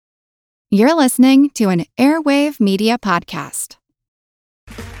You're listening to an Airwave Media Podcast.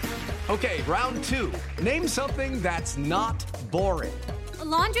 Okay, round two. Name something that's not boring. A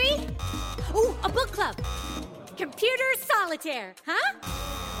laundry? Ooh, a book club. Computer solitaire, huh?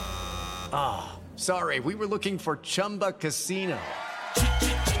 Ah, sorry, we were looking for Chumba Casino.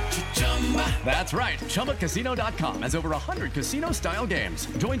 That's right, ChumbaCasino.com has over 100 casino-style games.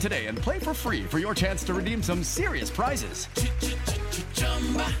 Join today and play for free for your chance to redeem some serious prizes.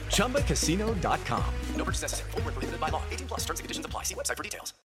 ChumbaCasino.com. No purchase necessary. Void where prohibited by law. 18+ terms and conditions apply. See website for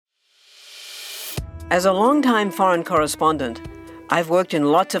details. As a longtime foreign correspondent, I've worked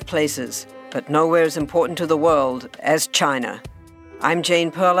in lots of places, but nowhere as important to the world as China. I'm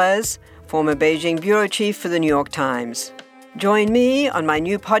Jane Perlez, former Beijing bureau chief for the New York Times. Join me on my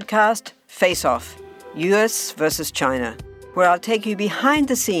new podcast, Face Off, U.S. versus China, where I'll take you behind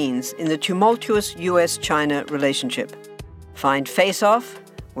the scenes in the tumultuous U.S.-China relationship. Find Face Off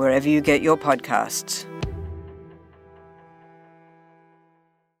wherever you get your podcasts.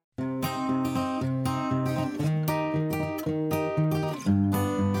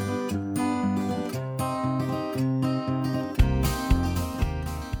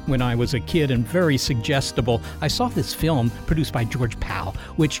 When I was a kid and very suggestible, I saw this film produced by George Powell,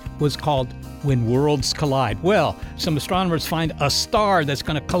 which was called When Worlds Collide. Well, some astronomers find a star that's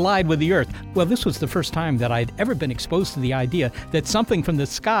going to collide with the Earth. Well, this was the first time that I'd ever been exposed to the idea that something from the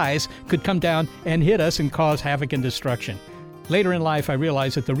skies could come down and hit us and cause havoc and destruction. Later in life, I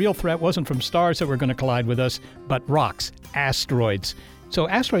realized that the real threat wasn't from stars that were going to collide with us, but rocks, asteroids. So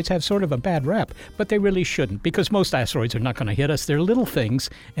asteroids have sort of a bad rep, but they really shouldn't, because most asteroids are not going to hit us. They're little things,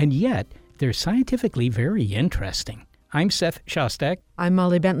 and yet they're scientifically very interesting. I'm Seth Shostak. I'm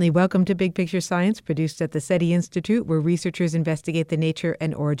Molly Bentley. Welcome to Big Picture Science, produced at the SETI Institute, where researchers investigate the nature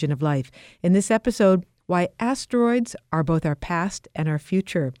and origin of life. In this episode, why asteroids are both our past and our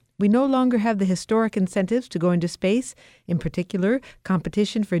future. We no longer have the historic incentives to go into space, in particular,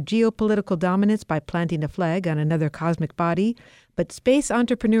 competition for geopolitical dominance by planting a flag on another cosmic body. But space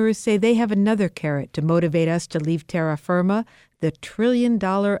entrepreneurs say they have another carrot to motivate us to leave terra firma, the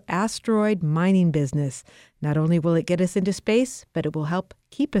trillion-dollar asteroid mining business. Not only will it get us into space, but it will help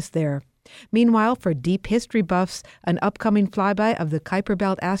keep us there. Meanwhile, for deep history buffs, an upcoming flyby of the Kuiper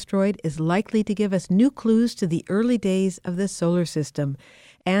Belt asteroid is likely to give us new clues to the early days of the solar system.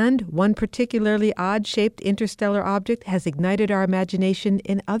 And one particularly odd-shaped interstellar object has ignited our imagination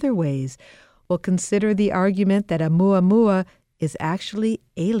in other ways. We'll consider the argument that Oumuamua is actually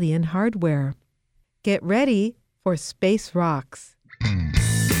alien hardware. Get ready for Space Rocks.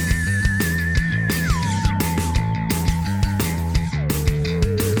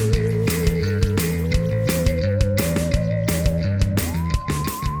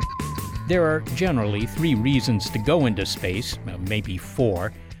 There are generally 3 reasons to go into space, maybe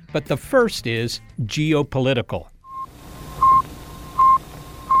 4, but the first is geopolitical.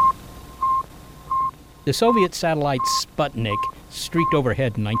 The Soviet satellite Sputnik streaked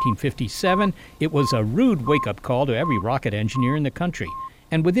overhead in 1957. It was a rude wake-up call to every rocket engineer in the country.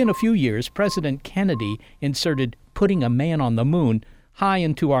 And within a few years, President Kennedy inserted putting a man on the moon high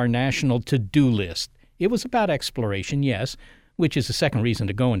into our national to-do list. It was about exploration, yes, which is the second reason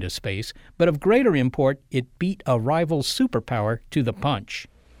to go into space, but of greater import, it beat a rival superpower to the punch.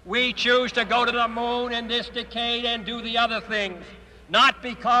 We choose to go to the moon in this decade and do the other things, not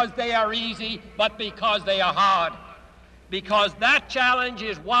because they are easy, but because they are hard. Because that challenge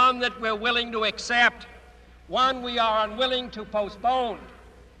is one that we're willing to accept, one we are unwilling to postpone,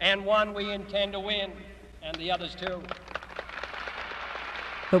 and one we intend to win, and the others too.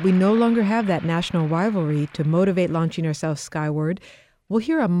 But we no longer have that national rivalry to motivate launching ourselves skyward. We'll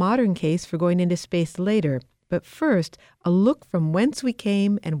hear a modern case for going into space later. But first, a look from whence we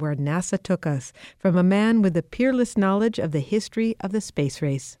came and where NASA took us, from a man with the peerless knowledge of the history of the space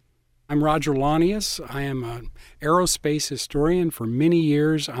race. I'm Roger Launius. I am an aerospace historian. For many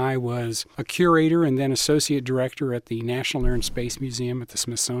years, I was a curator and then associate director at the National Air and Space Museum at the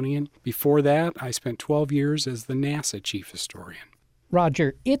Smithsonian. Before that, I spent 12 years as the NASA chief historian.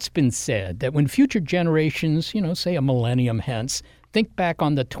 Roger, it's been said that when future generations, say a millennium hence, think back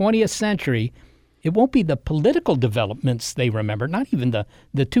on the 20th century, it won't be the political developments they remember, not even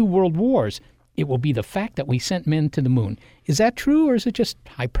the 2 world wars. It will be the fact that we sent men to the moon. Is that true, or is it just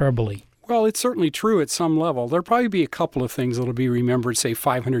hyperbole? Well, it's certainly true at some level. There'll probably be a couple of things that'll be remembered, say,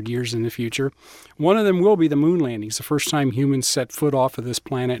 500 years in the future. One of them will be the moon landings, the first time humans set foot off of this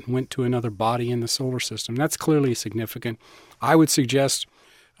planet and went to another body in the solar system. That's clearly significant. I would suggest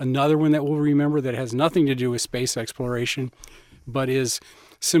another one that we'll remember that has nothing to do with space exploration, but is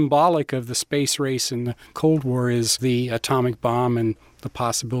symbolic of the space race in the Cold War is the atomic bomb and the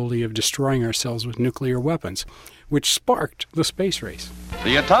possibility of destroying ourselves with nuclear weapons, which sparked the space race.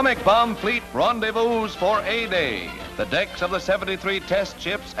 The atomic bomb fleet rendezvous for A-Day. The decks of the 73 test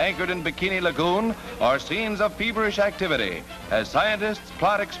ships anchored in Bikini Lagoon are scenes of feverish activity as scientists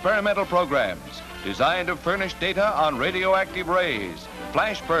plot experimental programs designed to furnish data on radioactive rays,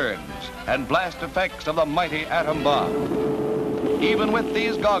 flash burns, and blast effects of the mighty atom bomb. Even with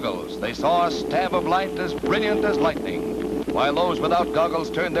these goggles, they saw a stab of light as brilliant as lightning, while those without goggles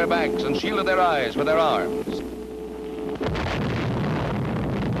turned their backs and shielded their eyes with their arms.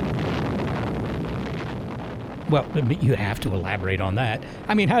 Well, you have to elaborate on that.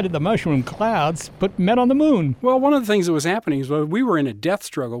 I mean, how did the mushroom clouds put men on the moon? Well, one of the things that was happening is we were in a death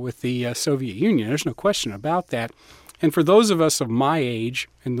struggle with the Soviet Union. There's no question about that. And for those of us of my age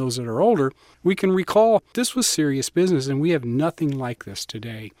and those that are older, we can recall this was serious business, and we have nothing like this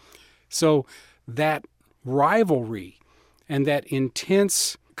today. So that rivalry and that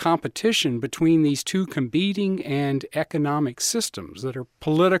intense competition between these two competing and economic systems that are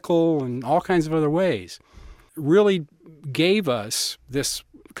political and all kinds of other ways really gave us this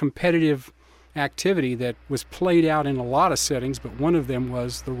competitive activity that was played out in a lot of settings, but one of them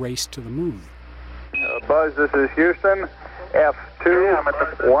was the race to the moon. Buzz, this is Houston, F2,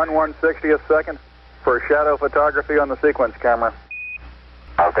 1/160th second for shadow photography on the sequence camera.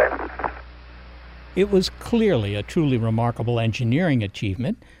 Okay. It was clearly a truly remarkable engineering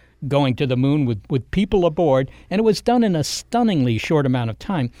achievement, going to the moon with people aboard, and it was done in a stunningly short amount of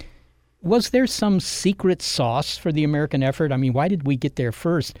time. Was there some secret sauce for the American effort? I mean, why did we get there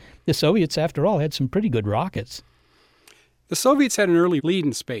first? The Soviets, after all, had some pretty good rockets. The Soviets had an early lead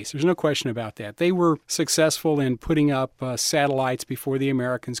in space. There's no question about that. They were successful in putting up satellites before the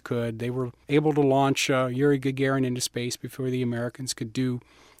Americans could. They were able to launch Yuri Gagarin into space before the Americans could do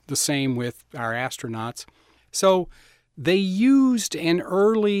the same with our astronauts. So they used an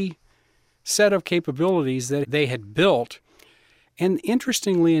early set of capabilities that they had built. And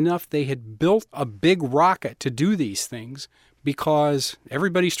interestingly enough, they had built a big rocket to do these things because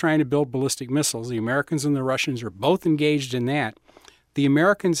everybody's trying to build ballistic missiles. The Americans and the Russians are both engaged in that. The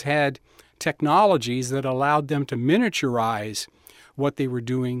Americans had technologies that allowed them to miniaturize what they were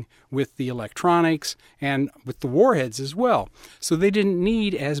doing with the electronics and with the warheads as well. So they didn't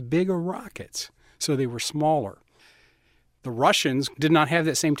need as big a rockets, so they were smaller. The Russians did not have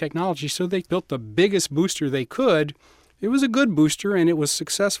that same technology, so they built the biggest booster they could. It was a good booster, and it was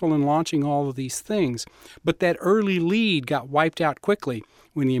successful in launching all of these things. But that early lead got wiped out quickly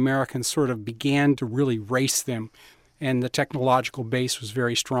when the Americans sort of began to really race them, and the technological base was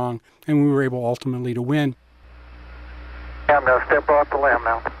very strong, and we were able ultimately to win. I'm going to step off the limb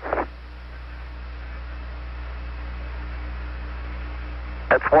now.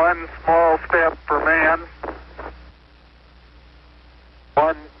 That's one small step for man,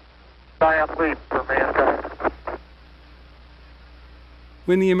 one giant leap for mankind.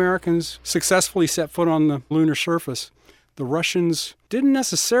 When the Americans successfully set foot on the lunar surface, the Russians didn't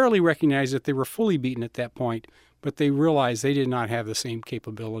necessarily recognize that they were fully beaten at that point, but they realized they did not have the same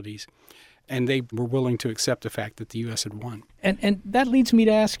capabilities, and they were willing to accept the fact that the U.S. had won. And that leads me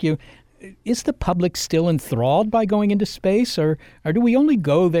to ask you, is the public still enthralled by going into space, or do we only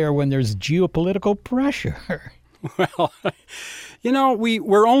go there when there's geopolitical pressure? Well, you know,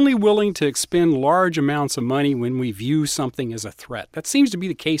 we're only willing to expend large amounts of money when we view something as a threat. That seems to be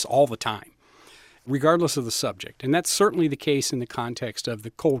the case all the time, regardless of the subject. And that's certainly the case in the context of the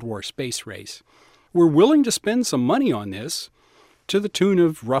Cold War space race. We're willing to spend some money on this to the tune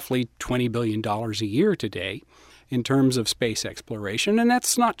of roughly $20 billion a year today in terms of space exploration. And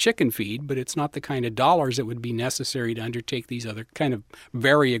that's not chicken feed, but it's not the kind of dollars that would be necessary to undertake these other kind of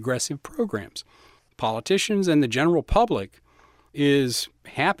very aggressive programs. Politicians and the general public is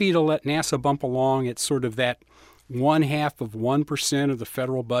happy to let NASA bump along at sort of that 0.5% of the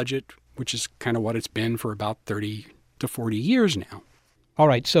federal budget, which is kind of what it's been for about 30 to 40 years now. All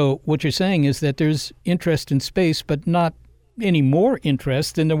right, so what you're saying is that there's interest in space, but not any more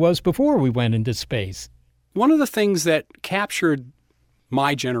interest than there was before we went into space. One of the things that captured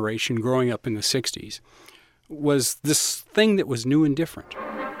my generation growing up in the 60s was this thing that was new and different.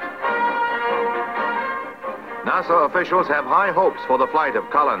 NASA officials have high hopes for the flight of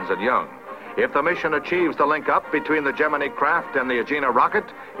Collins and Young. If the mission achieves the link-up between the Gemini craft and the Agena rocket,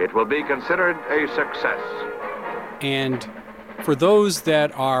 it will be considered a success. And for those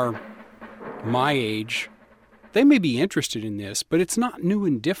that are my age, they may be interested in this, but it's not new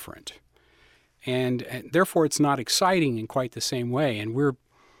and different. And therefore, it's not exciting in quite the same way. And we're,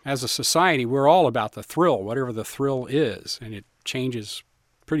 as a society, we're all about the thrill, whatever the thrill is. And it changes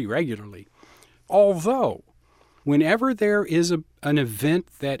pretty regularly. Although, whenever there is an event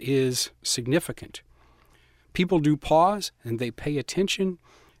that is significant, people do pause and they pay attention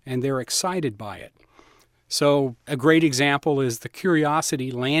and they're excited by it. So a great example is the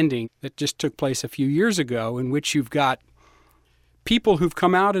Curiosity landing that just took place a few years ago, in which you've got people who've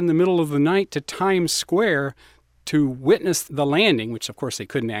come out in the middle of the night to Times Square to witness the landing, which of course they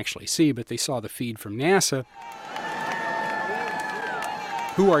couldn't actually see, but they saw the feed from NASA,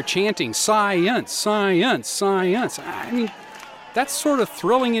 who are chanting, "Science, science, science." I mean, that's sort of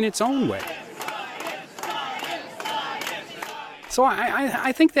thrilling in its own way. So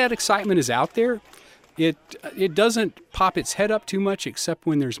I think that excitement is out there. It doesn't pop its head up too much except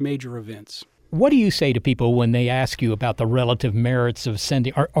when there's major events. What do you say to people when they ask you about the relative merits of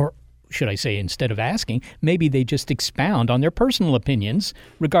sending, or should I say, instead of asking, maybe they just expound on their personal opinions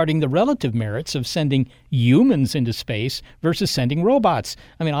regarding the relative merits of sending humans into space versus sending robots?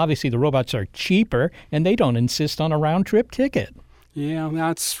 I mean, obviously the robots are cheaper and they don't insist on a round-trip ticket. Yeah,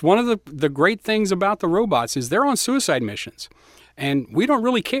 that's one of the great things about the robots is they're on suicide missions. And we don't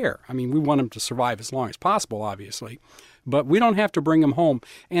really care. I mean, we want them to survive as long as possible, obviously. But we don't have to bring them home.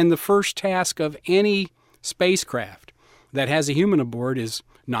 And the first task of any spacecraft that has a human aboard is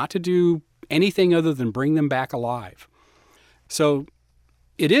not to do anything other than bring them back alive. So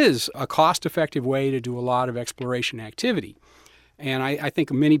it is a cost-effective way to do a lot of exploration activity. And I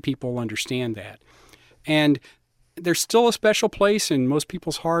think many people understand that. And there's still a special place in most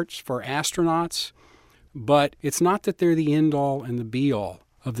people's hearts for astronauts. But it's not that they're the end-all and the be-all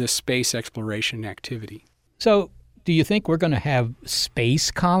of this space exploration activity. So do you think we're going to have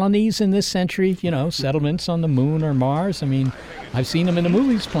space colonies in this century? You know, settlements on the moon or Mars? I mean, I've seen them in the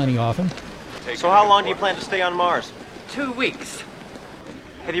movies plenty often. So how long do you plan to stay on Mars? 2 weeks.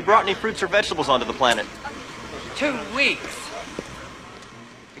 Have you brought any fruits or vegetables onto the planet? 2 weeks.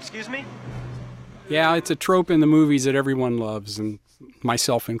 Excuse me? Yeah, it's a trope in the movies that everyone loves, and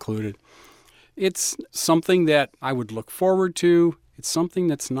myself included. It's something that I would look forward to. It's something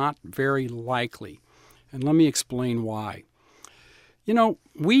that's not very likely. And let me explain why. You know,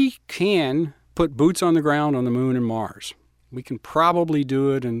 we can put boots on the ground on the moon and Mars. We can probably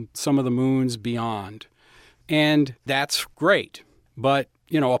do it in some of the moons beyond. And that's great. But,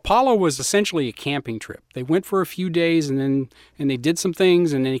 you know, Apollo was essentially a camping trip. They went for a few days and they did some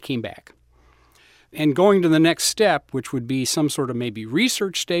things and then they came back. And going to the next step, which would be some sort of maybe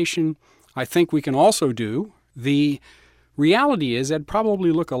research station, I think we can also do. The reality is that'd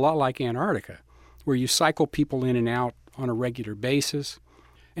probably look a lot like Antarctica, where you cycle people in and out on a regular basis,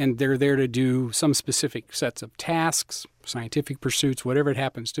 and they're there to do some specific sets of tasks, scientific pursuits, whatever it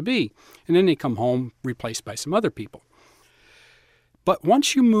happens to be, and then they come home replaced by some other people. But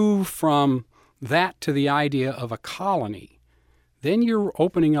once you move from that to the idea of a colony, then you're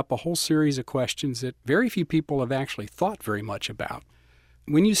opening up a whole series of questions that very few people have actually thought very much about.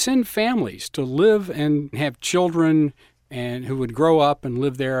 When you send families to live and have children and who would grow up and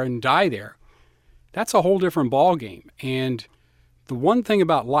live there and die there, that's a whole different ballgame. And the one thing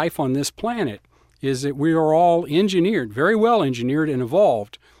about life on this planet is that we are all engineered, very well engineered and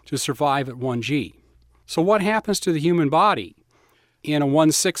evolved to survive at 1G. So what happens to the human body in a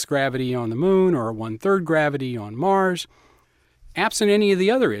 1/6 gravity on the moon or a 1/3 gravity on Mars, absent any of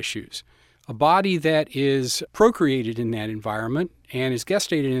the other issues? A body that is procreated in that environment and is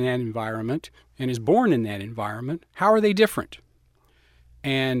gestated in that environment and is born in that environment, how are they different?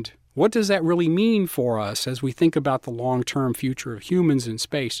 And what does that really mean for us as we think about the long-term future of humans in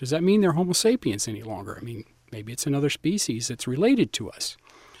space? Does that mean they're Homo sapiens any longer? I mean, maybe it's another species that's related to us.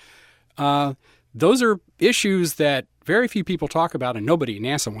 Those are issues that very few people talk about and nobody at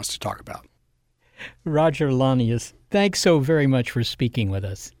NASA wants to talk about. Roger Launius, thanks so very much for speaking with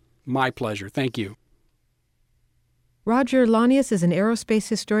us. My pleasure. Thank you. Roger Launius is an aerospace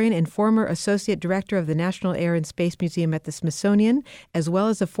historian and former associate director of the National Air and Space Museum at the Smithsonian, as well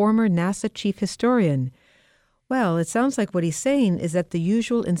as a former NASA chief historian. Well, it sounds like what he's saying is that the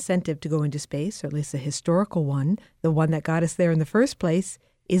usual incentive to go into space, or at least the historical one, the one that got us there in the first place,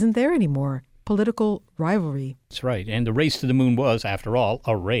 isn't there anymore. Political rivalry. That's right. And the race to the moon was, after all,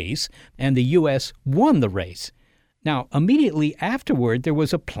 a race, and the U.S. won the race. Now, immediately afterward, there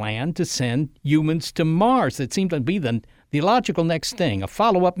was a plan to send humans to Mars. That seemed to be the logical next thing, a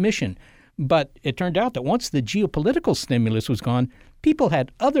follow-up mission. But it turned out that once the geopolitical stimulus was gone, people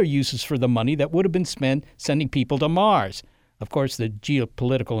had other uses for the money that would have been spent sending people to Mars. Of course, the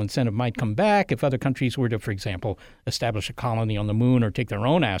geopolitical incentive might come back if other countries were to, for example, establish a colony on the moon or take their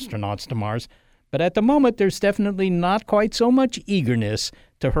own astronauts to Mars. But at the moment, there's definitely not quite so much eagerness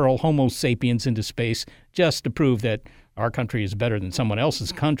to hurl Homo sapiens into space just to prove that our country is better than someone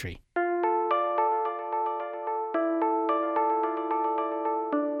else's country.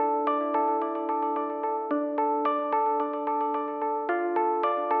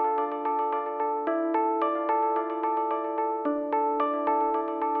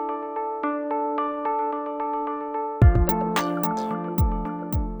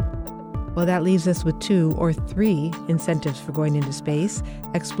 Well, that leaves us with 2 or 3 incentives for going into space: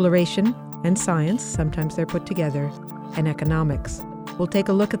 exploration and science, sometimes they're put together, and economics. We'll take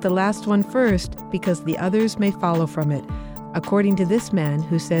a look at the last one first because the others may follow from it, according to this man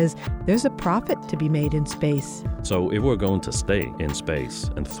who says there's a profit to be made in space. So if we're going to stay in space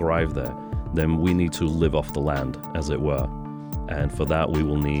and thrive there, then we need to live off the land, as it were. And for that, we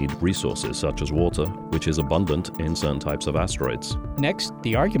will need resources such as water, which is abundant in certain types of asteroids. Next,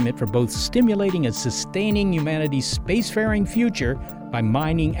 the argument for both stimulating and sustaining humanity's spacefaring future by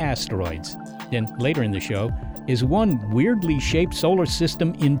mining asteroids. Then, later in the show, is one weirdly shaped solar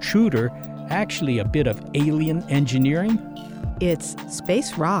system intruder actually a bit of alien engineering? It's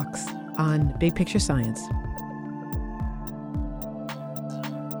Space Rocks on Big Picture Science.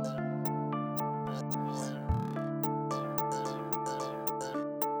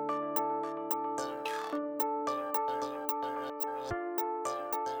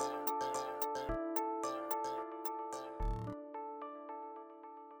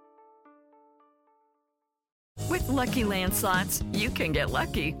 With Lucky Land Slots, you can get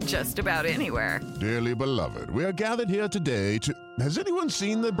lucky just about anywhere. Dearly beloved, we are gathered here today to... Has anyone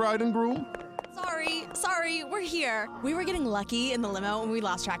seen the bride and groom? Sorry, we're here. We were getting lucky in the limo and we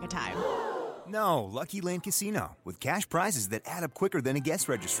lost track of time. No, Lucky Land Casino, with cash prizes that add up quicker than a guest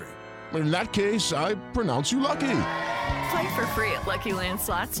registry. In that case, I pronounce you lucky. Play for free at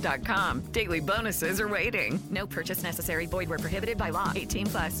LuckyLandSlots.com. Daily bonuses are waiting. No purchase necessary. Void where prohibited by law.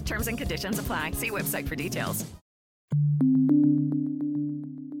 18+. Terms and conditions apply. See website for details.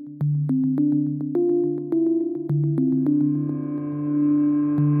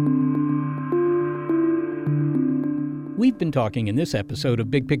 We've been talking in this episode of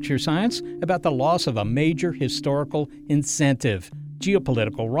Big Picture Science about the loss of a major historical incentive,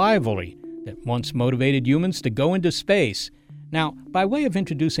 geopolitical rivalry, that once motivated humans to go into space. Now, by way of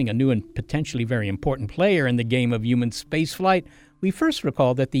introducing a new and potentially very important player in the game of human spaceflight, we first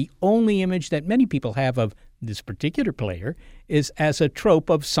recall that the only image that many people have of this particular player is as a trope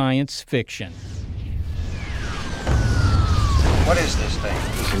of science fiction. What is this thing?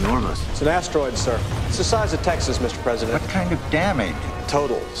 It's enormous. It's an asteroid, sir. It's the size of Texas, Mr. President. What kind of damage?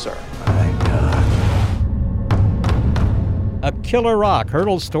 Total, sir. My God. A killer rock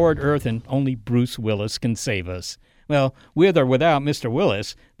hurtles toward Earth and only Bruce Willis can save us. Well, with or without Mr.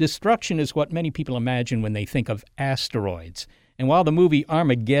 Willis, destruction is what many people imagine when they think of asteroids. And while the movie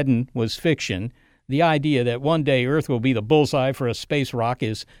Armageddon was fiction, the idea that one day Earth will be the bullseye for a space rock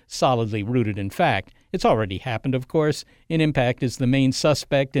is solidly rooted in fact. It's already happened, of course. Impact is the main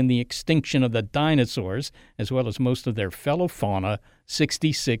suspect in the extinction of the dinosaurs, as well as most of their fellow fauna,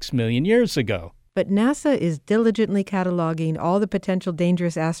 66 million years ago. But NASA is diligently cataloging all the potential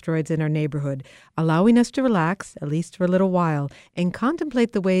dangerous asteroids in our neighborhood, allowing us to relax, at least for a little while, and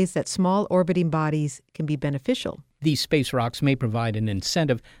contemplate the ways that small orbiting bodies can be beneficial. These space rocks may provide an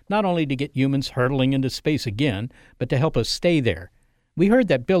incentive not only to get humans hurtling into space again, but to help us stay there. We heard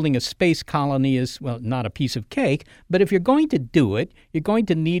that building a space colony is, well, not a piece of cake, but if you're going to do it, you're going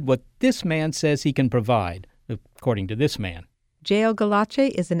to need what this man says he can provide, according to this man. L.Galache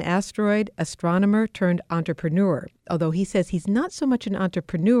is an asteroid astronomer turned entrepreneur, although he says he's not so much an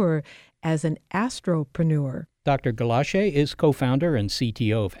entrepreneur as an astropreneur. Dr. Galache is co-founder and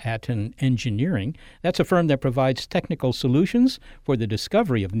CTO of Aten Engineering. That's a firm that provides technical solutions for the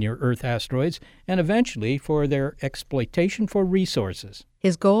discovery of near-Earth asteroids and eventually for their exploitation for resources.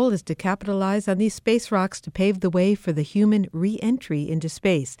 His goal is to capitalize on these space rocks to pave the way for the human re-entry into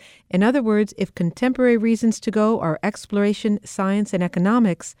space. In other words, if contemporary reasons to go are exploration, science, and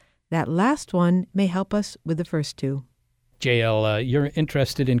economics, that last one may help us with the first two. JL, you're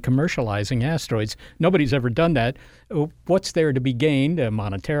interested in commercializing asteroids. Nobody's ever done that. What's there to be gained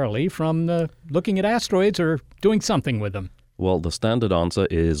monetarily from looking at asteroids or doing something with them? Well, the standard answer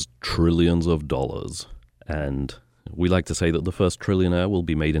is trillions of dollars. And we like to say that the first trillionaire will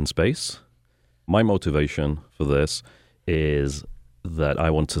be made in space. My motivation for this is that I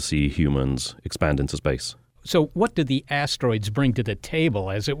want to see humans expand into space. So what do the asteroids bring to the table,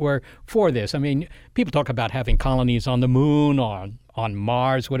 as it were, for this? I mean, people talk about having colonies on the moon or on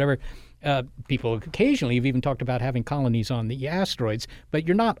Mars, whatever. People occasionally have even talked about having colonies on the asteroids, but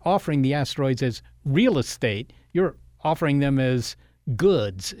you're not offering the asteroids as real estate. You're offering them as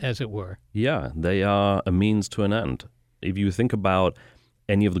goods, as it were. Yeah, they are a means to an end. If you think about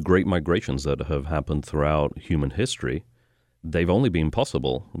any of the great migrations that have happened throughout human history, they've only been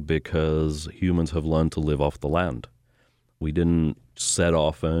possible because humans have learned to live off the land. We didn't set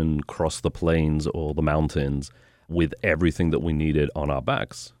off and cross the plains or the mountains with everything that we needed on our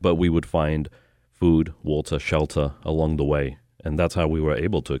backs, but we would find food, water, shelter along the way. And that's how we were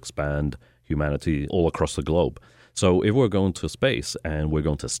able to expand humanity all across the globe. So if we're going to space and we're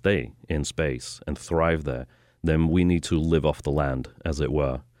going to stay in space and thrive there, then we need to live off the land, as it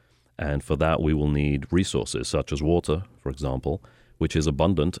were. And for that, we will need resources such as water, for example, which is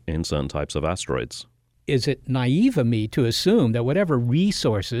abundant in certain types of asteroids. Is it naive of me to assume that whatever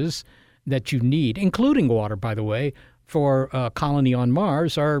resources that you need, including water, by the way, for a colony on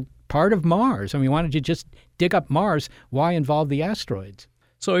Mars are part of Mars? I mean, why don't you just dig up Mars? Why involve the asteroids?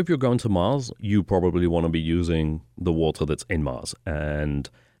 So if you're going to Mars, you probably want to be using the water that's in Mars. And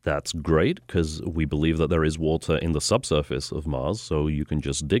that's great because we believe that there is water in the subsurface of Mars, so you can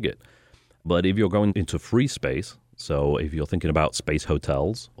just dig it. But if you're going into free space, so if you're thinking about space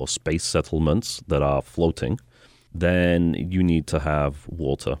hotels or space settlements that are floating, then you need to have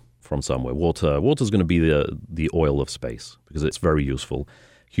water from somewhere. Water is going to be the oil of space because it's very useful.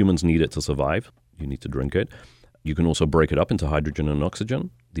 Humans need it to survive. You need to drink it. You can also break it up into hydrogen and oxygen.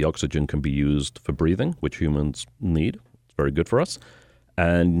 The oxygen can be used for breathing, which humans need. It's very good for us.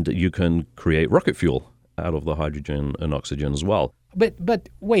 And you can create rocket fuel out of the hydrogen and oxygen as well. But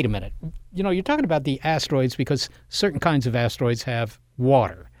wait a minute. You know, you're talking about the asteroids because certain kinds of asteroids have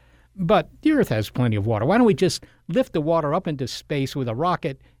water. But the Earth has plenty of water. Why don't we just lift the water up into space with a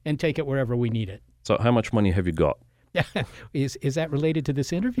rocket and take it wherever we need it? So how much money have you got? Is that related to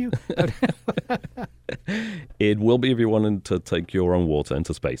this interview? It will be if you wanted to take your own water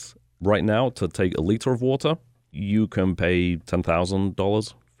into space. Right now, to take a liter of water, you can pay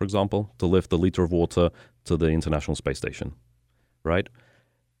 $10,000, for example, to lift a liter of water to the International Space Station, right?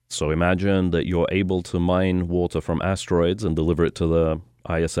 So imagine that you're able to mine water from asteroids and deliver it to the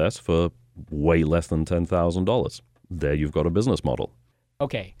ISS for way less than $10,000. There you've got a business model.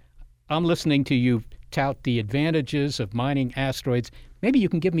 Okay, I'm listening to you tout the advantages of mining asteroids. Maybe you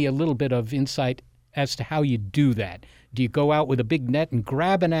can give me a little bit of insight as to how you do that. Do you go out with a big net and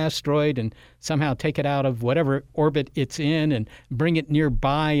grab an asteroid and somehow take it out of whatever orbit it's in and bring it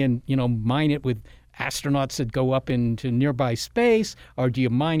nearby and, mine it with astronauts that go up into nearby space? Or do you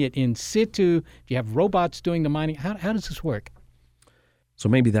mine it in situ? Do you have robots doing the mining? How does this work? So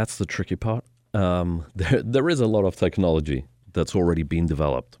maybe that's the tricky part. There is a lot of technology that's already been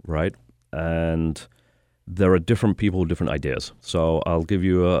developed, right? And there are different people with different ideas. So I'll give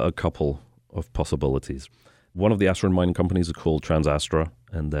you a couple of possibilities. One of the asteroid mining companies is called TransAstra,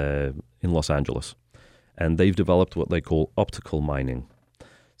 and they're in Los Angeles. And they've developed what they call optical mining.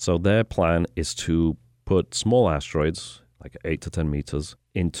 So their plan is to put small asteroids, like 8 to 10 meters,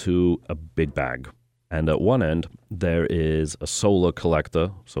 into a big bag. And at one end, there is a solar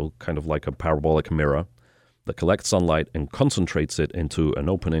collector, so kind of like a parabolic mirror, that collects sunlight and concentrates it into an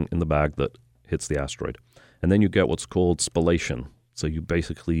opening in the bag that hits the asteroid. And then you get what's called spallation. So you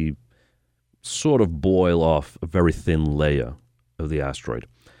basically sort of boil off a very thin layer of the asteroid.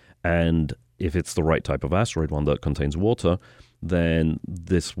 And if it's the right type of asteroid, one that contains water, then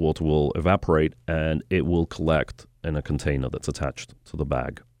this water will evaporate and it will collect in a container that's attached to the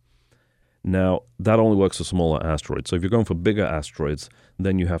bag. Now, that only works for smaller asteroids. So if you're going for bigger asteroids,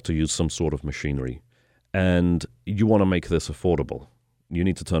 then you have to use some sort of machinery. And you want to make this affordable. You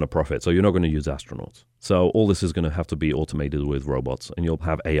need to turn a profit. So you're not going to use astronauts. So all this is going to have to be automated with robots. And you'll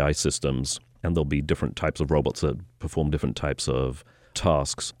have AI systems. And there'll be different types of robots that perform different types of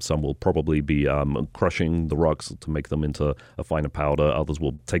tasks. Some will probably be crushing the rocks to make them into a finer powder. Others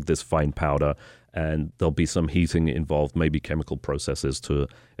will take this fine powder, and there'll be some heating involved, maybe chemical processes to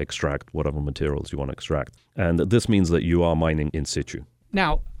extract whatever materials you want to extract. And this means that you are mining in situ.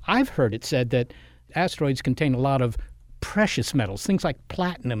 Now, I've heard it said that asteroids contain a lot of precious metals, things like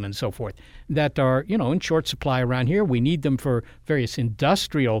platinum and so forth, that are, in short supply around here. We need them for various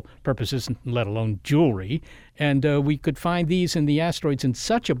industrial purposes, let alone jewelry. And we could find these in the asteroids in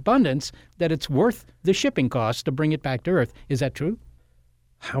such abundance that it's worth the shipping cost to bring it back to Earth. Is that true?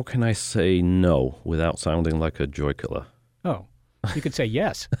 How can I say no without sounding like a joy killer? Oh, you could say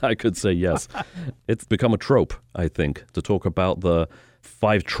yes. I could say yes. It's become a trope, I think, to talk about the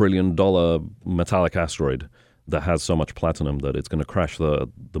 $5 trillion metallic asteroid that has so much platinum that it's going to crash the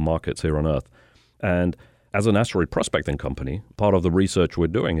markets here on Earth. And as an asteroid prospecting company, part of the research we're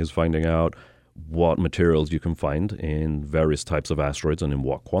doing is finding out what materials you can find in various types of asteroids and in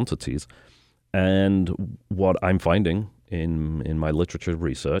what quantities. And what I'm finding in my literature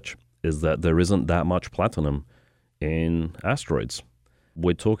research is that there isn't that much platinum in asteroids.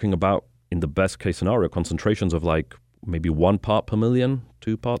 We're talking about, in the best case scenario, concentrations of like maybe 1 part per million,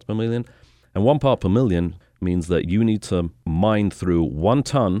 2 parts per million. And 1 part per million means that you need to mine through 1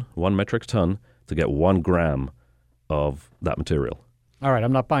 metric ton, to get 1 gram of that material. All right,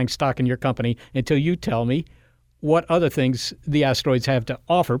 I'm not buying stock in your company until you tell me what other things the asteroids have to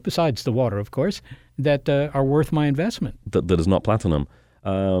offer, besides the water, of course, that are worth my investment. That is not platinum.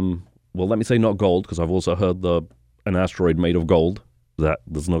 Well, let me say not gold, because I've also heard an asteroid made of gold.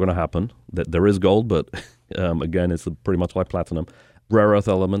 That's not going to happen. That there is gold, but again, it's pretty much like platinum. Rare earth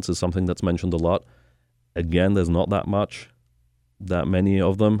elements is something that's mentioned a lot. Again, there's not that many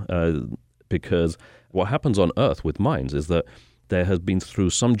of them, because what happens on Earth with mines is that there has been,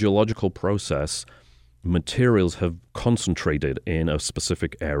 through some geological process, materials have concentrated in a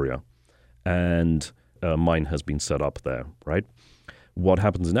specific area, and a mine has been set up there, right? What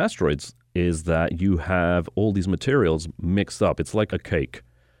happens in asteroids is that you have all these materials mixed up. It's like a cake.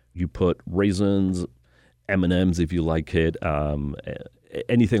 You put raisins, M&Ms if you like it,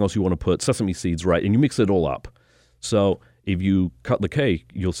 anything else you want to put, sesame seeds, right? And you mix it all up. So if you cut the cake,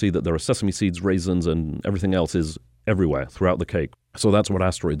 you'll see that there are sesame seeds, raisins, and everything else is everywhere throughout the cake. So that's what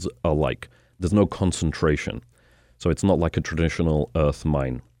asteroids are like. There's no concentration. So it's not like a traditional Earth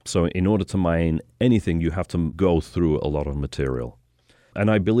mine. So in order to mine anything, you have to go through a lot of material. And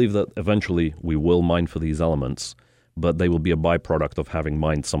I believe that eventually we will mine for these elements, but they will be a byproduct of having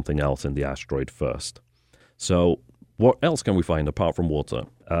mined something else in the asteroid first. So what else can we find apart from water?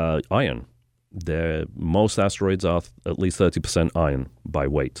 Iron. Most asteroids are at least 30% iron by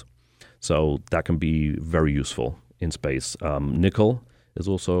weight. So that can be very useful in space. Nickel is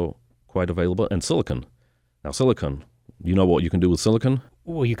also quite available, and silicon. Now, silicon, you know what you can do with silicon?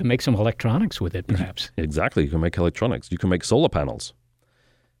 Well, you can make some electronics with it, perhaps. Exactly. You can make electronics. You can make solar panels.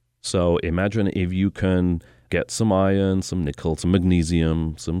 So imagine if you can get some iron, some nickel, some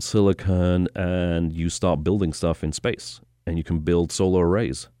magnesium, some silicon, and you start building stuff in space. And you can build solar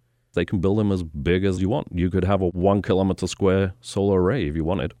arrays. They can build them as big as you want. You could have a 1 kilometer square solar array if you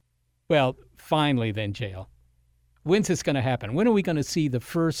wanted. Well, finally then, JL. When's this going to happen? When are we going to see the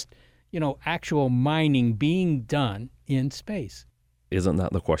first, actual mining being done in space? Isn't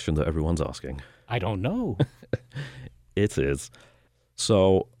that the question that everyone's asking? I don't know. It is.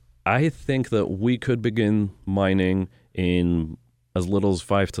 So I think that we could begin mining in as little as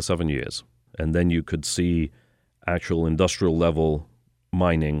 5 to 7 years. And then you could see actual industrial level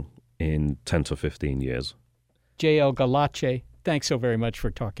mining in 10 to 15 years. L.Galache, thanks so very much for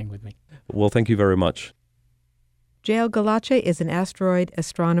talking with me. Well, thank you very much. L.Galache is an asteroid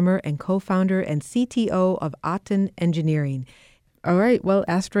astronomer and co-founder and CTO of Aten Engineering. All right, well,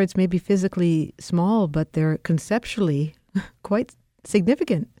 asteroids may be physically small, but they're conceptually quite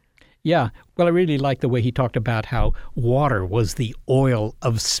significant. Yeah, well, I really like the way he talked about how water was the oil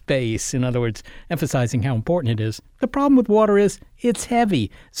of space. In other words, emphasizing how important it is. The problem with water is it's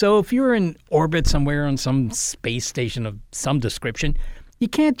heavy. So if you're in orbit somewhere on some space station of some description, you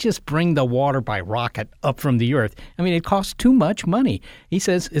can't just bring the water by rocket up from the Earth. I mean, it costs too much money. He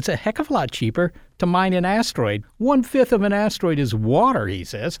says it's a heck of a lot cheaper to mine an asteroid. 1/5 of an asteroid is water, he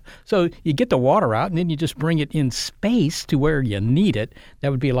says. So you get the water out, and then you just bring it in space to where you need it.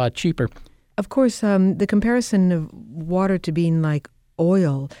 That would be a lot cheaper. Of course, the comparison of water to being like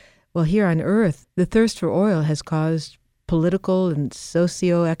oil, well, here on Earth, the thirst for oil has caused political and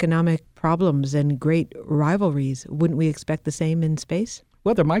socioeconomic problems and great rivalries. Wouldn't we expect the same in space?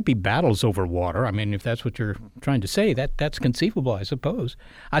 Well, there might be battles over water. I mean, if that's what you're trying to say, that's conceivable, I suppose.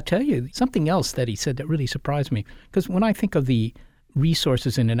 I'll tell you something else that he said that really surprised me. Because when I think of the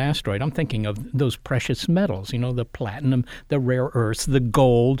resources in an asteroid, I'm thinking of those precious metals, the platinum, the rare earths, the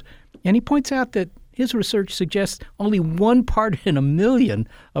gold. And he points out that his research suggests only 1 part in a million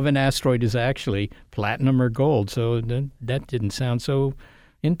of an asteroid is actually platinum or gold. So that didn't sound so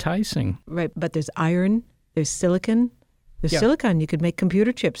enticing. Right, but there's iron, there's silicon. There's silicon. You could make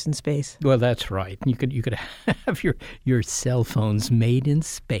computer chips in space. Well, that's right. You could have your cell phones made in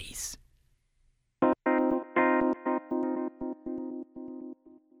space.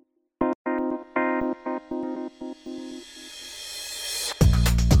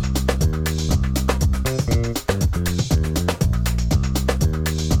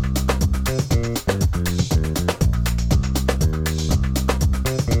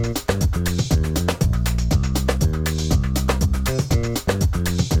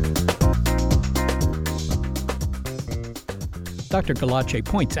 Dr. Galache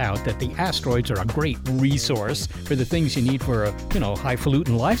points out that the asteroids are a great resource for the things you need for a,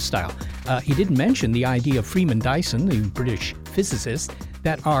 highfalutin lifestyle. He didn't mention the idea of Freeman Dyson, the British physicists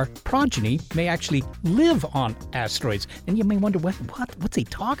that our progeny may actually live on asteroids. And you may wonder, what's he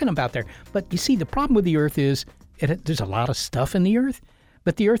talking about there? But you see, the problem with the Earth is there's a lot of stuff in the Earth,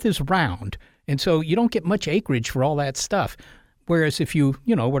 but the Earth is round. And so you don't get much acreage for all that stuff. Whereas if you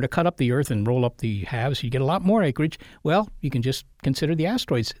were to cut up the Earth and roll up the halves, you get a lot more acreage. Well, you can just consider the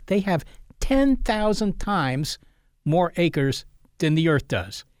asteroids. They have 10,000 times more acres than the Earth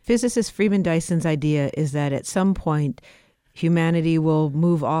does. Physicist Freeman Dyson's idea is that at some point, humanity will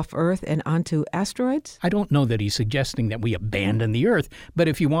move off Earth and onto asteroids? I don't know that he's suggesting that we abandon the Earth, but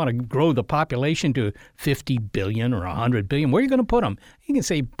if you want to grow the population to 50 billion or 100 billion, where are you going to put them? You can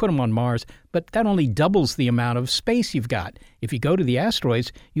say put them on Mars, but that only doubles the amount of space you've got. If you go to the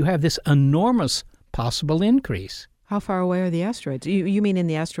asteroids, you have this enormous possible increase. How far away are the asteroids? You mean in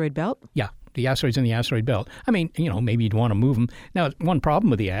the asteroid belt? Yeah. The asteroids in the asteroid belt. I mean, maybe you'd want to move them. Now, one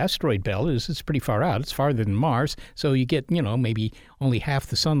problem with the asteroid belt is it's pretty far out. It's farther than Mars, so you get, maybe only half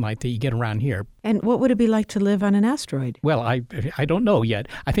the sunlight that you get around here. And what would it be like to live on an asteroid? Well, I don't know yet.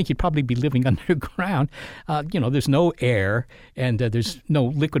 I think you'd probably be living underground. There's no air, and there's no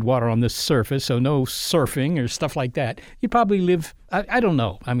liquid water on the surface, so no surfing or stuff like that. You'd probably live, I don't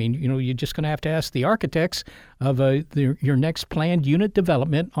know. I mean, you're just going to have to ask the architects of your next planned unit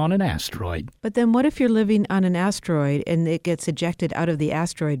development on an asteroid. But then what if you're living on an asteroid and it gets ejected out of the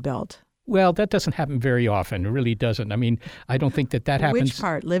asteroid belt? Well, that doesn't happen very often. It really doesn't. I mean, I don't think that happens. Which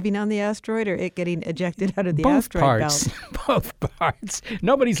part? Living on the asteroid or it getting ejected out of the asteroid belt? Both parts.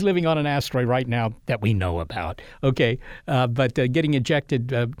 Nobody's living on an asteroid right now that we know about. Okay, but getting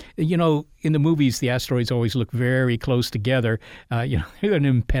ejected, in the movies, the asteroids always look very close together. They're an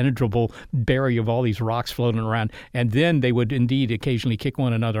impenetrable barrier of all these rocks floating around. And then they would indeed occasionally kick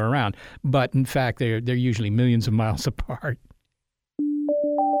one another around. But in fact, they're usually millions of miles apart.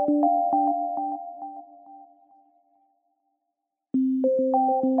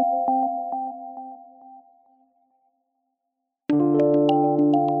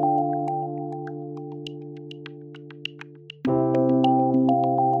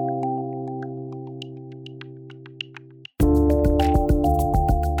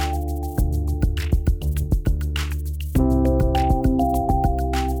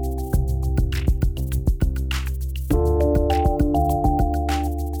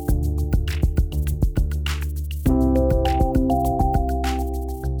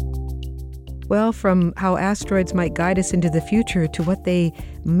 Well, from how asteroids might guide us into the future to what they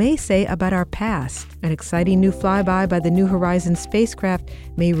may say about our past. An exciting new flyby by the New Horizons spacecraft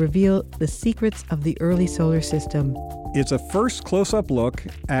may reveal the secrets of the early solar system. It's a first close-up look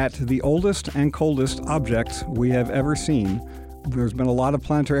at the oldest and coldest object we have ever seen. There's been a lot of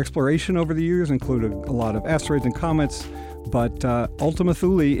planetary exploration over the years, including a lot of asteroids and comets, but Ultima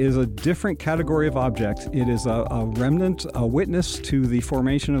Thule is a different category of object. It is a remnant, a witness to the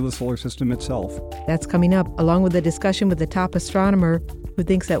formation of the solar system itself. That's coming up, along with a discussion with the top astronomer who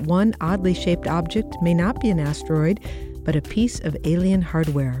thinks that one oddly shaped object may not be an asteroid, but a piece of alien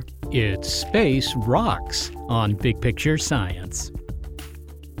hardware. It's Space Rocks on Big Picture Science.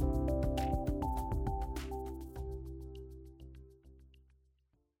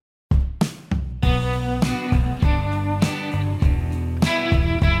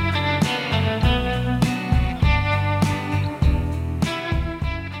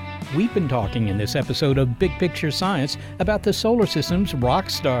 We've been talking in this episode of Big Picture Science about the solar system's rock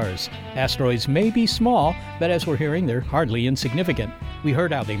stars. Asteroids may be small, but as we're hearing, they're hardly insignificant. We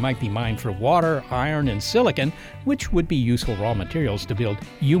heard how they might be mined for water, iron, and silicon, which would be useful raw materials to build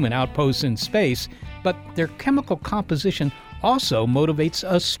human outposts in space, but their chemical composition also motivates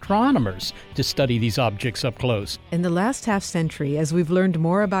astronomers to study these objects up close. In the last half-century, as we've learned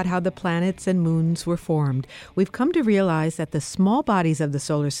more about how the planets and moons were formed, we've come to realize that the small bodies of the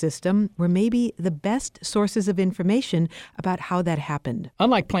solar system were maybe the best sources of information about how that happened.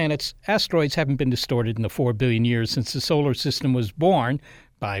 Unlike planets, asteroids haven't been distorted in the 4 billion years since the solar system was born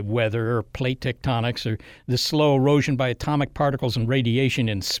by weather or plate tectonics or the slow erosion by atomic particles and radiation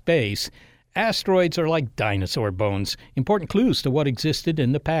in space. Asteroids are like dinosaur bones, important clues to what existed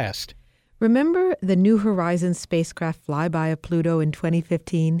in the past. Remember the New Horizons spacecraft flyby of Pluto in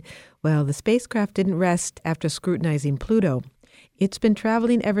 2015? Well, the spacecraft didn't rest after scrutinizing Pluto. It's been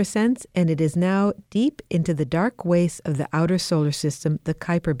traveling ever since, and it is now deep into the dark wastes of the outer solar system, the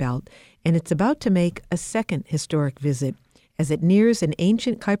Kuiper belt, and it's about to make a second historic visit as it nears an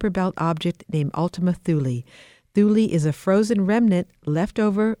ancient Kuiper belt object named Ultima Thule. Thule is a frozen remnant left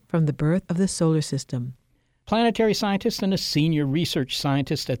over from the birth of the solar system. Planetary scientist and a senior research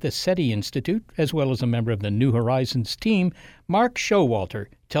scientist at the SETI Institute, as well as a member of the New Horizons team, Mark Showalter,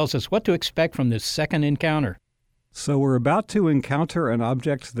 tells us what to expect from this second encounter. So we're about to encounter an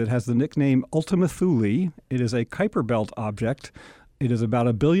object that has the nickname Ultima Thule. It is a Kuiper belt object. It is about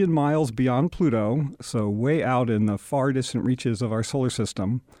 1 billion miles beyond Pluto, so way out in the far distant reaches of our solar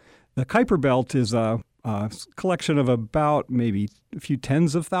system. The Kuiper belt is a collection of about maybe a few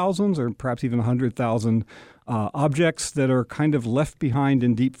tens of thousands or perhaps even 100,000 objects that are kind of left behind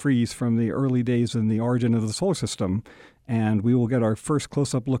in deep freeze from the early days in the origin of the solar system. And we will get our first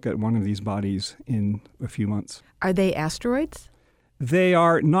close-up look at one of these bodies in a few months. Are they asteroids? They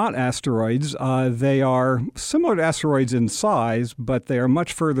are not asteroids. They are similar to asteroids in size, but they are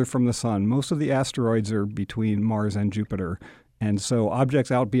much further from the sun. Most of the asteroids are between Mars and Jupiter. And so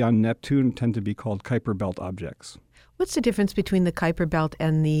objects out beyond Neptune tend to be called Kuiper belt objects. What's the difference between the Kuiper belt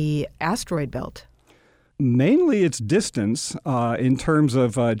and the asteroid belt? Mainly its distance in terms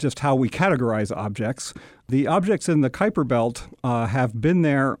of just how we categorize objects. The objects in the Kuiper belt have been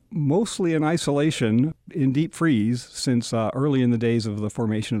there mostly in isolation in deep freeze since early in the days of the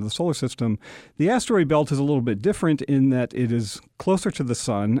formation of the solar system. The asteroid belt is a little bit different in that it is closer to the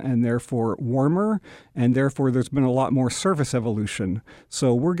sun and therefore warmer, and therefore there's been a lot more surface evolution.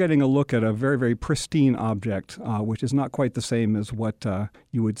 So we're getting a look at a very, very pristine object, which is not quite the same as what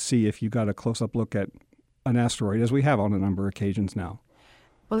you would see if you got a close-up look at an asteroid, as we have on a number of occasions now.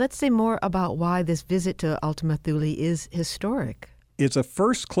 Well, let's say more about why this visit to Ultima Thule is historic. It's a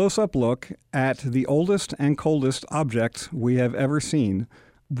first close-up look at the oldest and coldest object we have ever seen.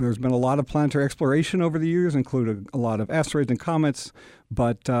 There's been a lot of planetary exploration over the years, including a lot of asteroids and comets,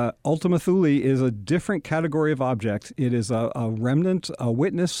 but Ultima Thule is a different category of object. It is a remnant, a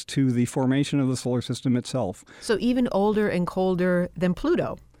witness to the formation of the solar system itself. So even older and colder than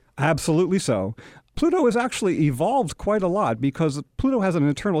Pluto. Absolutely so. Pluto has actually evolved quite a lot because Pluto has an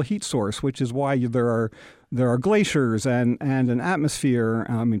internal heat source, which is why there are glaciers and an atmosphere.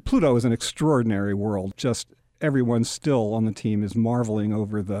 I mean, Pluto is an extraordinary world. Just everyone still on the team is marveling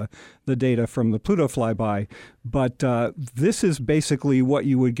over the data from the Pluto flyby. But this is basically what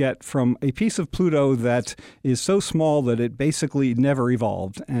you would get from a piece of Pluto that is so small that it basically never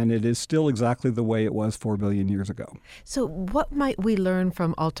evolved, and it is still exactly the way it was 4 billion years ago. So what might we learn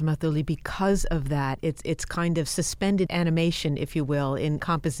from Ultima Thule because of that? It's kind of suspended animation, if you will, in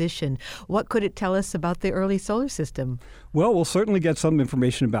composition. What could it tell us about the early solar system? Well, we'll certainly get some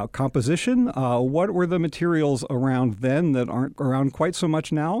information about composition. What were the materials around then that aren't around quite so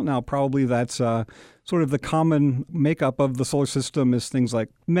much now? Now, probably that's sort of the common makeup of the solar system is things like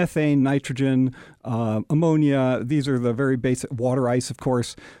methane, nitrogen, ammonia. These are the very basic, water ice, of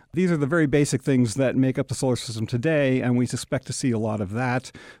course. These are the very basic things that make up the solar system today, and we suspect to see a lot of that.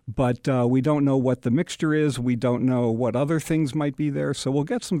 But we don't know what the mixture is. We don't know what other things might be there. So we'll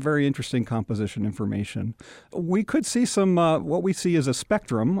get some very interesting composition information. We could see some, what we see is a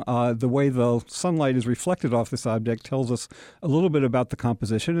spectrum. The way the sunlight is reflected off this object tells us a little bit about the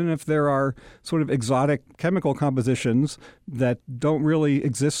composition. And if there are sort of exotic chemical compositions that don't really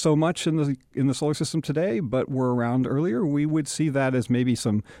exist so much in the solar system today, but were around earlier, we would see that as maybe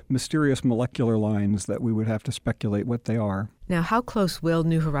some mysterious molecular lines that we would have to speculate what they are. Now, how close will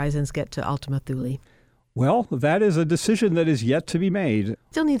New Horizons get to Ultima Thule? Well, that is a decision that is yet to be made.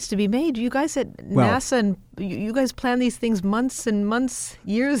 Still needs to be made. You guys at NASA, and you guys plan these things months and months,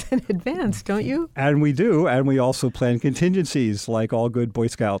 years in advance, don't you? And we do, and we also plan contingencies like all good Boy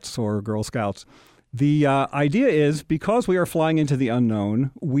Scouts or Girl Scouts. The idea is, because we are flying into the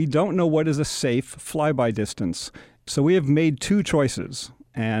unknown, we don't know what is a safe flyby distance. So we have made two choices.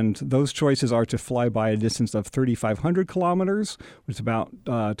 And those choices are to fly by a distance of 3,500 kilometers, which is about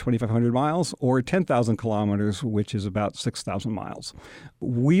 2,500 miles, or 10,000 kilometers, which is about 6,000 miles.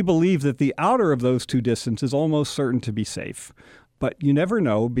 We believe that the outer of those two distances is almost certain to be safe. But you never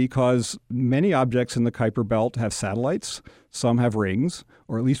know because many objects in the Kuiper belt have satellites. Some have rings,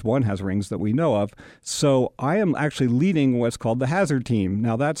 or at least one has rings that we know of. So I am actually leading what's called the hazard team.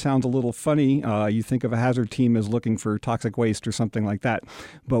 Now that sounds a little funny. You think of a hazard team as looking for toxic waste or something like that.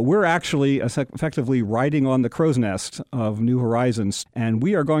 But we're actually effectively riding on the crow's nest of New Horizons. And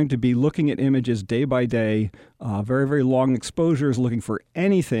we are going to be looking at images day by day, very, very long exposures, looking for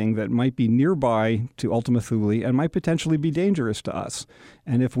anything that might be nearby to Ultima Thule and might potentially be dangerous to us.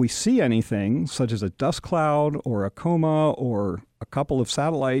 And if we see anything, such as a dust cloud or a coma or a couple of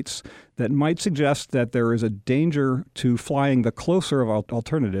satellites that might suggest that there is a danger to flying the closer of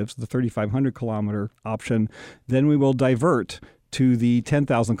alternatives, the 3,500 kilometer option, then we will divert to the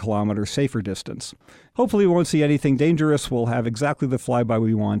 10,000 kilometer safer distance. Hopefully we won't see anything dangerous. We'll have exactly the flyby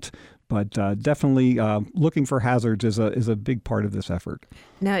we want. But definitely looking for hazards is a big part of this effort.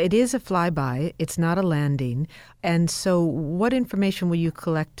 Now, it is a flyby. It's not a landing. And so what information will you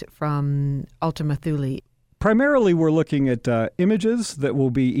collect from Ultima Thule? Primarily, we're looking at images that will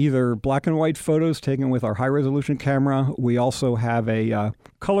be either black and white photos taken with our high-resolution camera. We also have a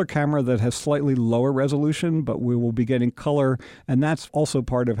color camera that has slightly lower resolution, but we will be getting color, and that's also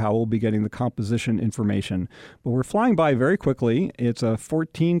part of how we'll be getting the composition information. But we're flying by very quickly. It's a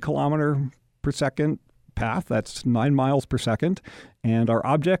 14 kilometer per second path. That's 9 miles per second. And our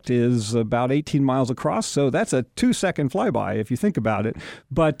object is about 18 miles across. So that's a 2-second flyby if you think about it.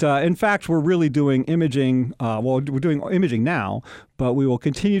 But in fact, we're really doing imaging. We're doing imaging now, but we will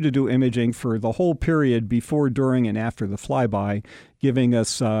continue to do imaging for the whole period before, during, and after the flyby, giving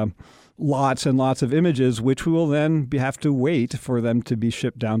us lots and lots of images, which we will then have to wait for them to be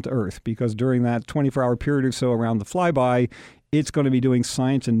shipped down to Earth. Because during that 24-hour period or so around the flyby, it's going to be doing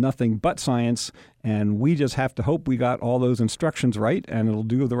science and nothing but science, and we just have to hope we got all those instructions right, and it'll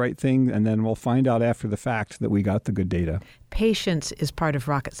do the right thing, and then we'll find out after the fact that we got the good data. Patience is part of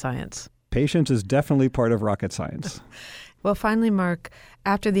rocket science. Patience is definitely part of rocket science. Well, finally, Mark,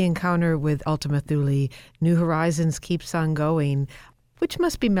 after the encounter with Ultima Thule, New Horizons keeps on going, which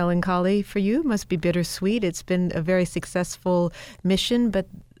must be melancholy for you, must be bittersweet. It's been a very successful mission, but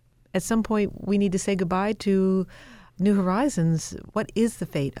at some point we need to say goodbye to New Horizons. What is the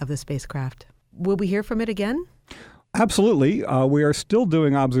fate of the spacecraft? Will we hear from it again? Absolutely. We are still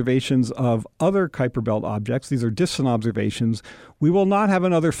doing observations of other Kuiper Belt objects. These are distant observations. We will not have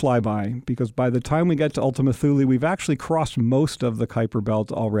another flyby because by the time we get to Ultima Thule, we've actually crossed most of the Kuiper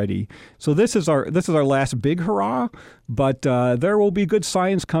Belt already. So this is our last big hurrah, but there will be good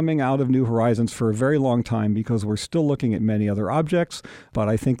science coming out of New Horizons for a very long time because we're still looking at many other objects. But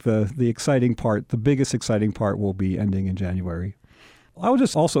I think the exciting part, the biggest exciting part, will be ending in January. I would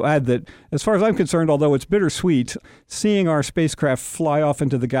just also add that, as far as I'm concerned, although it's bittersweet, seeing our spacecraft fly off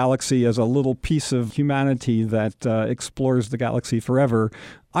into the galaxy as a little piece of humanity that explores the galaxy forever,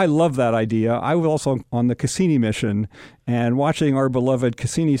 I love that idea. I was also on the Cassini mission, and watching our beloved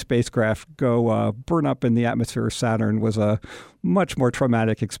Cassini spacecraft go burn up in the atmosphere of Saturn was a much more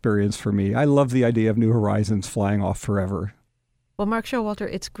traumatic experience for me. I love the idea of New Horizons flying off forever. Well, Mark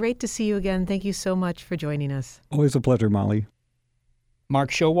Showalter, it's great to see you again. Thank you so much for joining us. Always a pleasure, Molly. Mark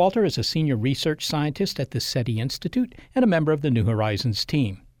Showalter is a senior research scientist at the SETI Institute and a member of the New Horizons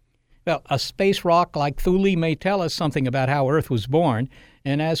team. Well, a space rock like Thule may tell us something about how Earth was born,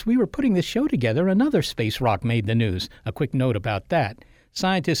 and as we were putting this show together, another space rock made the news. A quick note about that.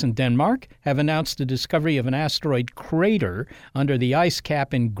 Scientists in Denmark have announced the discovery of an asteroid crater under the ice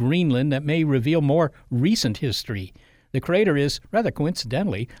cap in Greenland that may reveal more recent history. The crater is, rather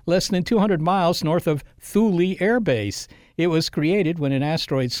coincidentally, less than 200 miles north of Thule Air Base. It was created when an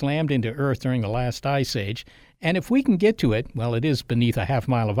asteroid slammed into Earth during the last ice age. And if we can get to it, well, it is beneath a half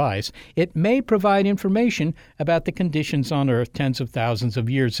mile of ice, it may provide information about the conditions on Earth tens of thousands of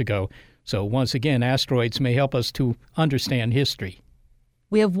years ago. So once again, asteroids may help us to understand history.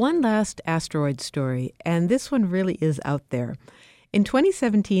 We have one last asteroid story, and this one really is out there. In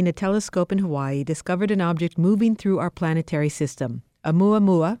 2017, a telescope in Hawaii discovered an object moving through our planetary system.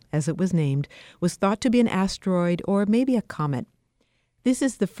 Oumuamua, as it was named, was thought to be an asteroid or maybe a comet. This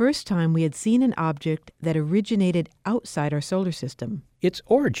is the first time we had seen an object that originated outside our solar system. Its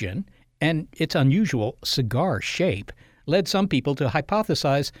origin and its unusual cigar shape led some people to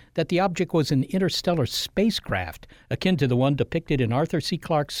hypothesize that the object was an interstellar spacecraft, akin to the one depicted in Arthur C.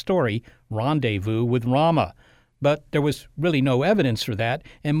 Clarke's story, Rendezvous with Rama. But there was really no evidence for that,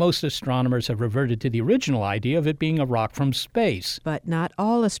 and most astronomers have reverted to the original idea of it being a rock from space. But not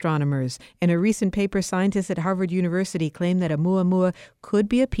all astronomers. In a recent paper, scientists at Harvard University claim that Oumuamua could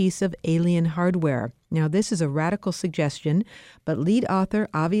be a piece of alien hardware. Now, this is a radical suggestion, but lead author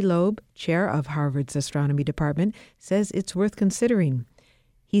Avi Loeb, chair of Harvard's astronomy department, says it's worth considering.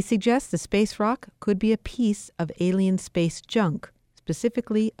 He suggests the space rock could be a piece of alien space junk,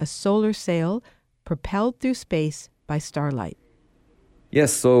 specifically a solar sail propelled through space by starlight.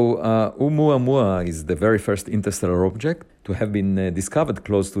 Yes, so Oumuamua is the very first interstellar object to have been discovered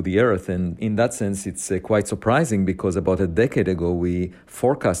close to the Earth. And in that sense, it's quite surprising because about a decade ago, we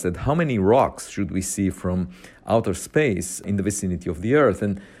forecasted how many rocks should we see from outer space in the vicinity of the Earth.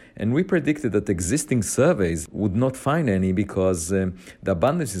 And we predicted that existing surveys would not find any because the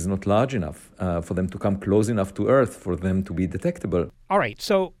abundance is not large enough for them to come close enough to Earth for them to be detectable. All right,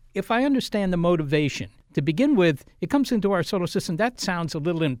 so if I understand the motivation, to begin with, it comes into our solar system. That sounds a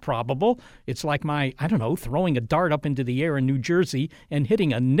little improbable. It's like throwing a dart up into the air in New Jersey and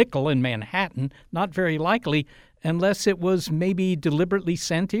hitting a nickel in Manhattan. Not very likely, unless it was maybe deliberately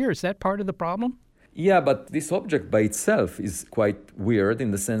sent here. Is that part of the problem? Yeah, but this object by itself is quite weird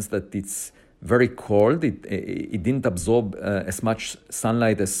in the sense that it's very cold. It didn't absorb as much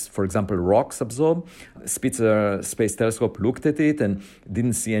sunlight as, for example, rocks absorb. Spitzer Space Telescope looked at it and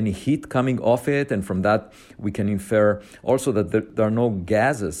didn't see any heat coming off it. And from that, we can infer also that there are no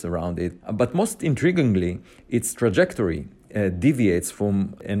gases around it. But most intriguingly, its trajectory deviates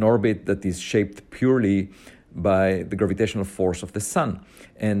from an orbit that is shaped purely by the gravitational force of the sun.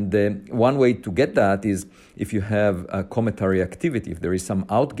 And one way to get that is if you have a cometary activity, if there is some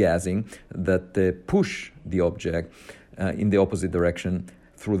outgassing that push the object in the opposite direction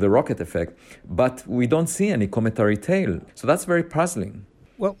through the rocket effect. But we don't see any cometary tail. So that's very puzzling.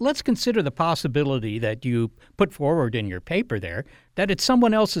 Well, let's consider the possibility that you put forward in your paper there that it's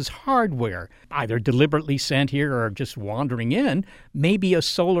someone else's hardware, either deliberately sent here or just wandering in, maybe a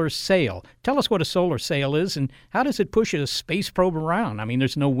solar sail. Tell us what a solar sail is and how does it push a space probe around? I mean,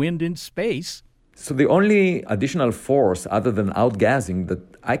 there's no wind in space. So the only additional force other than outgassing that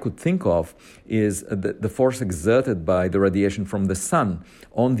I could think of is the force exerted by the radiation from the sun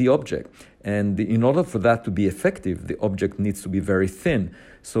on the object. And in order for that to be effective, the object needs to be very thin.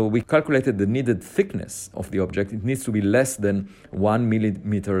 So we calculated the needed thickness of the object. It needs to be less than 1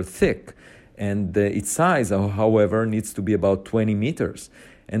 millimeter thick. And its size, however, needs to be about 20 meters.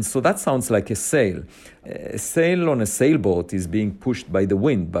 And so that sounds like a sail. A sail on a sailboat is being pushed by the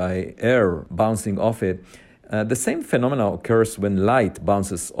wind, by air bouncing off it. The same phenomenon occurs when light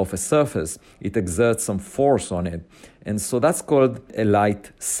bounces off a surface. It exerts some force on it. And so that's called a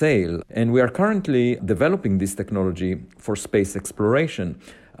light sail. And we are currently developing this technology for space exploration.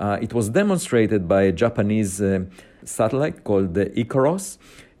 It was demonstrated by a Japanese satellite called the Icaros.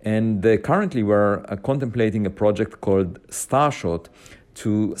 And currently we're contemplating a project called Starshot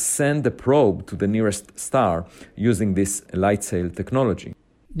to send a probe to the nearest star using this light sail technology.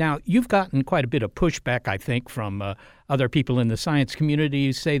 Now, you've gotten quite a bit of pushback, I think, from other people in the science community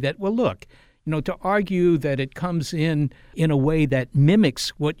who say that, well, look, to argue that it comes in a way that mimics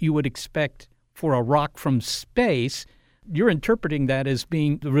what you would expect for a rock from space, you're interpreting that as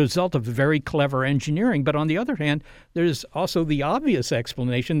being the result of very clever engineering. But on the other hand, there's also the obvious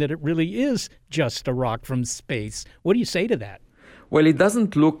explanation that it really is just a rock from space. What do you say to that? Well, it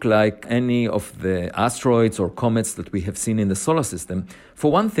doesn't look like any of the asteroids or comets that we have seen in the solar system.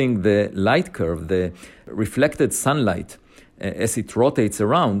 For one thing, the light curve, the reflected sunlight, as it rotates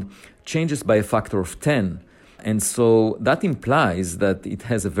around, changes by a factor of 10. And so that implies that it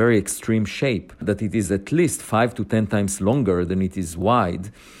has a very extreme shape, that it is at least 5 to 10 times longer than it is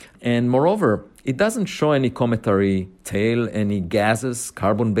wide. And moreover, it doesn't show any cometary tail, any gases,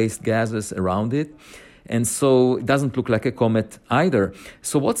 carbon-based gases around it. And so it doesn't look like a comet either.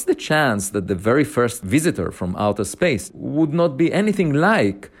 So what's the chance that the very first visitor from outer space would not be anything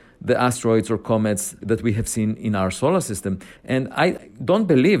like the asteroids or comets that we have seen in our solar system? And I don't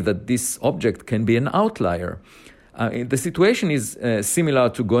believe that this object can be an outlier. The situation is similar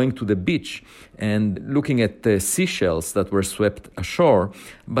to going to the beach and looking at the seashells that were swept ashore,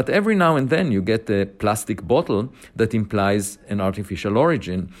 but every now and then you get a plastic bottle that implies an artificial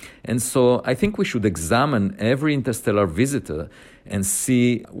origin. And so I think we should examine every interstellar visitor and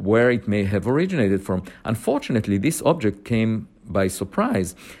see where it may have originated from. Unfortunately, this object came by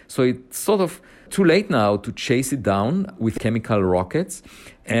surprise, so it's sort of too late now to chase it down with chemical rockets.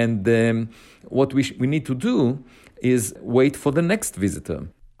 And what we need to do is wait for the next visitor.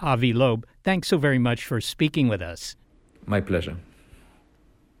 Avi Loeb, thanks so very much for speaking with us. My pleasure.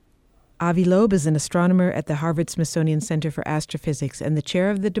 Avi Loeb is an astronomer at the Harvard-Smithsonian Center for Astrophysics and the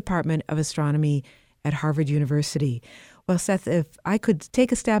chair of the Department of Astronomy at Harvard University. Well, Seth, if I could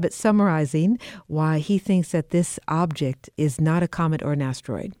take a stab at summarizing why he thinks that this object is not a comet or an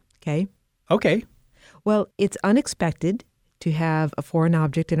asteroid, okay? Okay. Well, it's unexpected to have a foreign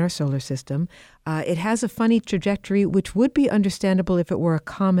object in our solar system. It has a funny trajectory, which would be understandable if it were a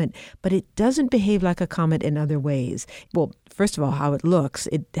comet, but it doesn't behave like a comet in other ways. Well, first of all, how it looks.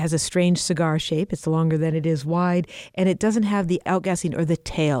 It has a strange cigar shape. It's longer than it is wide, and it doesn't have the outgassing or the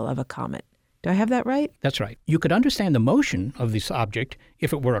tail of a comet. Do I have that right? That's right. You could understand the motion of this object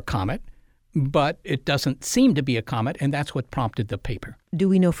if it were a comet, but it doesn't seem to be a comet, and that's what prompted the paper. Do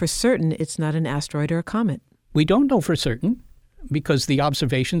we know for certain it's not an asteroid or a comet? We don't know for certain, because the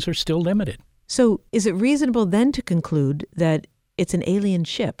observations are still limited. So is it reasonable then to conclude that it's an alien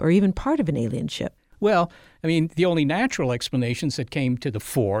ship or even part of an alien ship? Well, I mean, the only natural explanations that came to the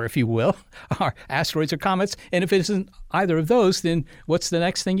fore, if you will, are asteroids or comets. And if it isn't either of those, then what's the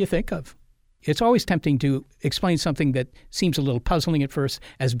next thing you think of? It's always tempting to explain something that seems a little puzzling at first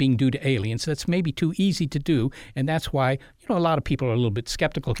as being due to aliens. That's maybe too easy to do, and that's why a lot of people are a little bit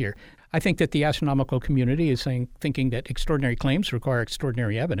skeptical here. I think that the astronomical community is thinking that extraordinary claims require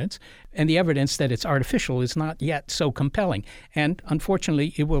extraordinary evidence, and the evidence that it's artificial is not yet so compelling. And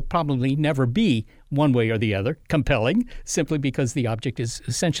unfortunately, it will probably never be one way or the other compelling, simply because the object is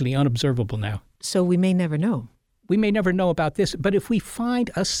essentially unobservable now. So we may never know. We may never know about this, but if we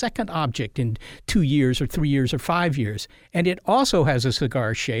find a second object in 2 years or 3 years or 5 years, and it also has a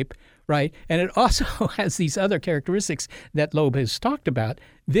cigar shape, right, and it also has these other characteristics that Loeb has talked about,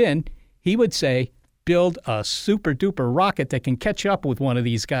 then he would say, build a super-duper rocket that can catch up with one of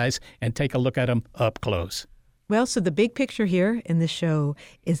these guys and take a look at them up close. Well, so the big picture here in the show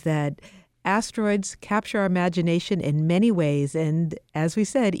is that asteroids capture our imagination in many ways, and as we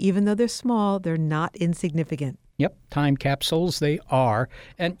said, even though they're small, they're not insignificant. Yep, time capsules they are.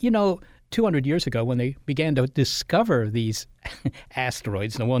 And, 200 years ago when they began to discover these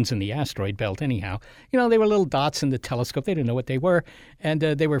asteroids, the ones in the asteroid belt anyhow, they were little dots in the telescope. They didn't know what they were, and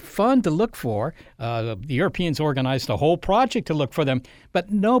they were fun to look for. The Europeans organized a whole project to look for them,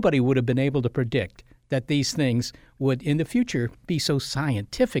 but nobody would have been able to predict that these things would, in the future, be so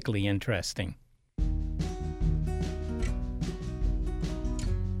scientifically interesting.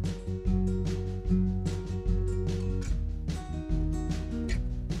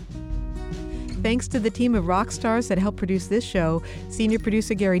 Thanks to the team of rock stars that helped produce this show, senior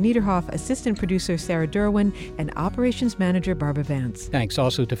producer Gary Niederhoff, assistant producer Sarah Derwin, and operations manager Barbara Vance. Thanks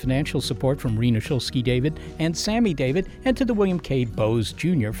also to financial support from Rena Shulsky-David and Sammy David, and to the William K. Bowes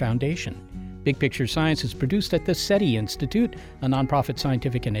Jr. Foundation. Big Picture Science is produced at the SETI Institute, a nonprofit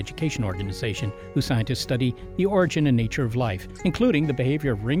scientific and education organization whose scientists study the origin and nature of life, including the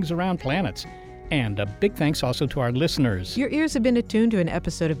behavior of rings around planets. And a big thanks also to our listeners. Your ears have been attuned to an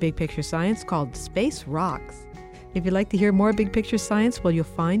episode of Big Picture Science called Space Rocks. If you'd like to hear more Big Picture Science, well, you'll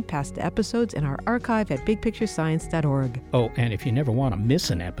find past episodes in our archive at bigpicturescience.org. Oh, and if you never want to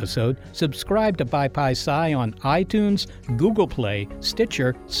miss an episode, subscribe to BiPi-Sci on iTunes, Google Play,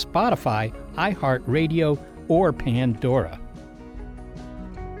 Stitcher, Spotify, iHeartRadio, or Pandora.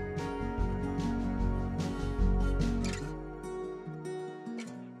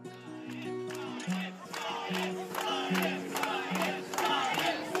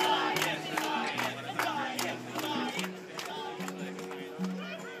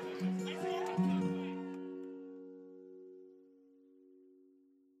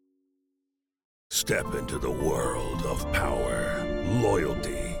 Step into the world of power,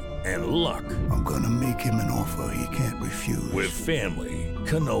 loyalty, and luck. I'm gonna make him an offer he can't refuse. With family,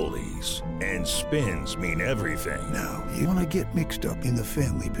 cannolis, and spins mean everything. Now, you wanna get mixed up in the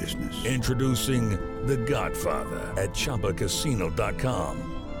family business. Introducing The Godfather at ChumbaCasino.com.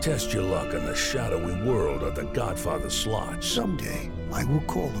 Test your luck in the shadowy world of The Godfather slot. Someday, I will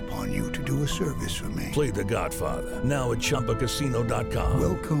call upon you to do a service for me. Play The Godfather, now at ChumbaCasino.com.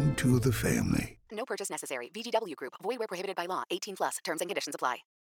 Welcome to the family. No purchase necessary. VGW Group. Void where prohibited by law. 18+. Terms and conditions apply.